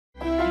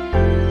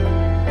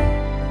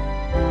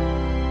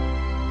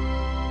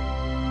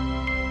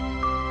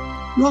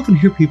You often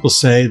hear people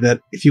say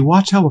that if you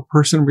watch how a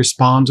person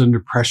responds under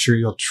pressure,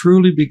 you'll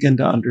truly begin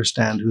to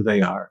understand who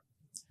they are.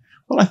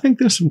 Well, I think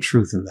there's some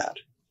truth in that.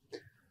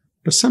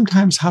 But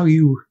sometimes how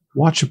you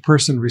watch a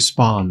person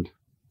respond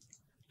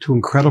to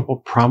incredible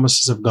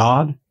promises of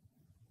God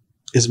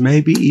is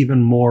maybe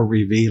even more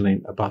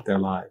revealing about their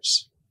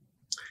lives.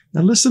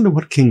 Now listen to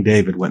what King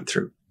David went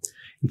through.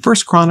 In 1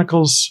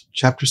 Chronicles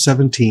chapter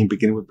 17,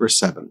 beginning with verse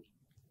 7.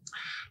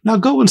 Now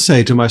go and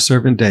say to my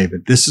servant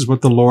David, this is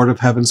what the Lord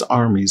of heaven's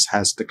armies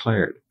has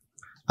declared.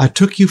 I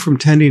took you from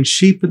tending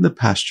sheep in the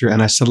pasture,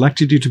 and I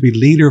selected you to be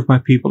leader of my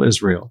people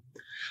Israel.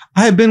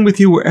 I have been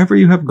with you wherever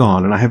you have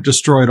gone, and I have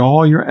destroyed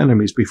all your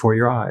enemies before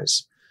your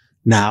eyes.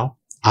 Now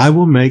I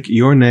will make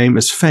your name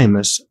as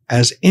famous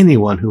as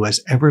anyone who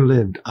has ever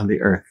lived on the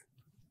earth.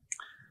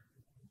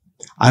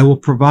 I will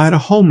provide a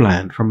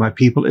homeland for my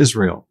people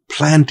Israel,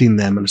 planting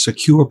them in a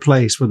secure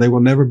place where they will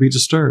never be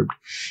disturbed.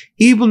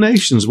 Evil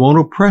nations won't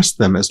oppress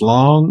them as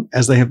long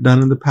as they have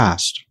done in the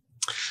past,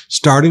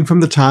 starting from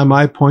the time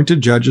I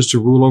appointed judges to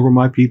rule over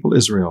my people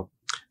Israel.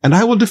 And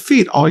I will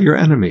defeat all your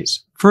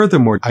enemies.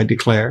 Furthermore, I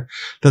declare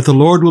that the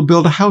Lord will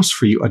build a house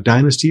for you, a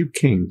dynasty of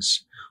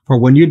kings. For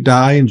when you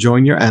die and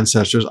join your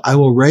ancestors, I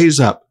will raise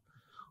up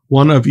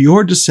one of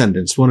your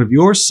descendants, one of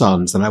your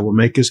sons, and I will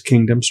make his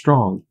kingdom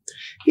strong.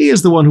 He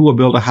is the one who will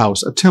build a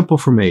house, a temple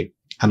for me,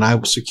 and I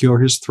will secure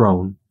his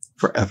throne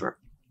forever.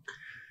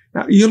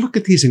 Now, you look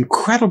at these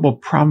incredible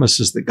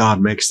promises that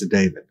God makes to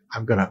David.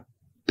 I'm going to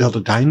build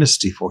a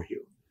dynasty for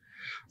you.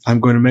 I'm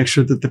going to make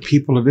sure that the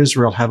people of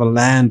Israel have a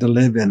land to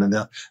live in, and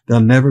they'll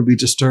never be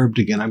disturbed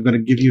again. I'm going to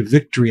give you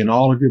victory in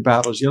all of your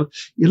battles. You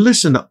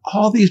listen to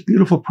all these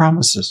beautiful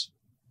promises.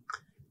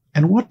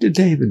 And what did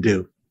David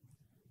do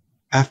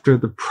after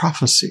the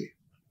prophecy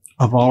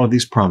of all of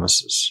these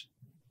promises?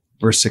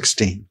 Verse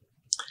 16.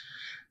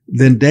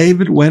 Then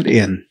David went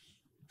in.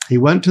 He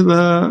went to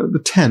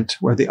the tent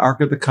where the Ark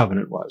of the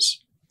Covenant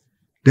was.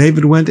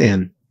 David went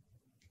in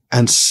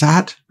and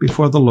sat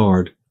before the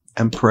Lord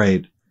and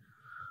prayed,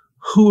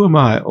 Who am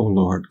I, O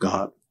Lord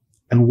God,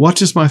 and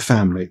what is my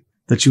family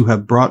that you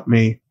have brought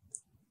me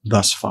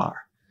thus far?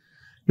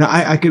 Now,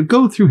 I could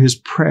go through his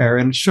prayer,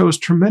 and it shows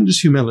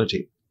tremendous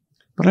humility,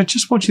 but I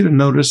just want you to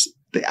notice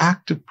the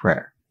act of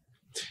prayer.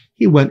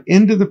 He went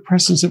into the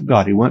presence of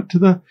God. He went to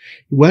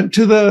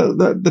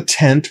the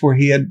tent where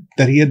he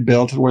had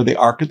built and where the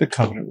Ark of the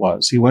Covenant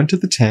was. He went to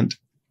the tent.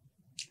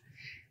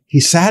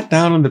 He sat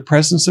down in the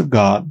presence of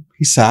God.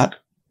 He sat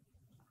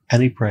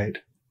and he prayed.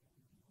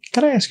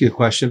 Can I ask you a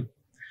question?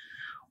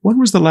 When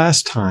was the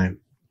last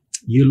time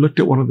you looked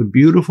at one of the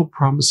beautiful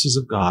promises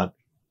of God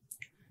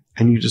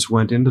and you just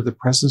went into the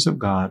presence of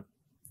God,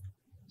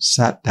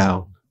 sat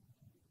down,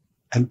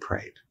 and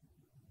prayed?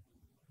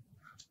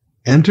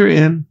 Enter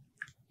in,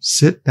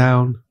 sit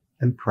down,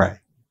 and pray.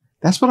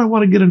 That's what I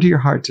want to get into your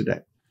heart today.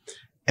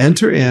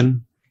 Enter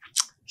in,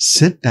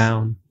 sit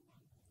down,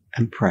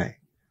 and pray.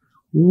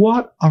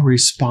 What a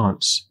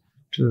response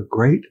to the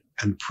great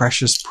and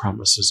precious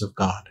promises of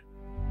God.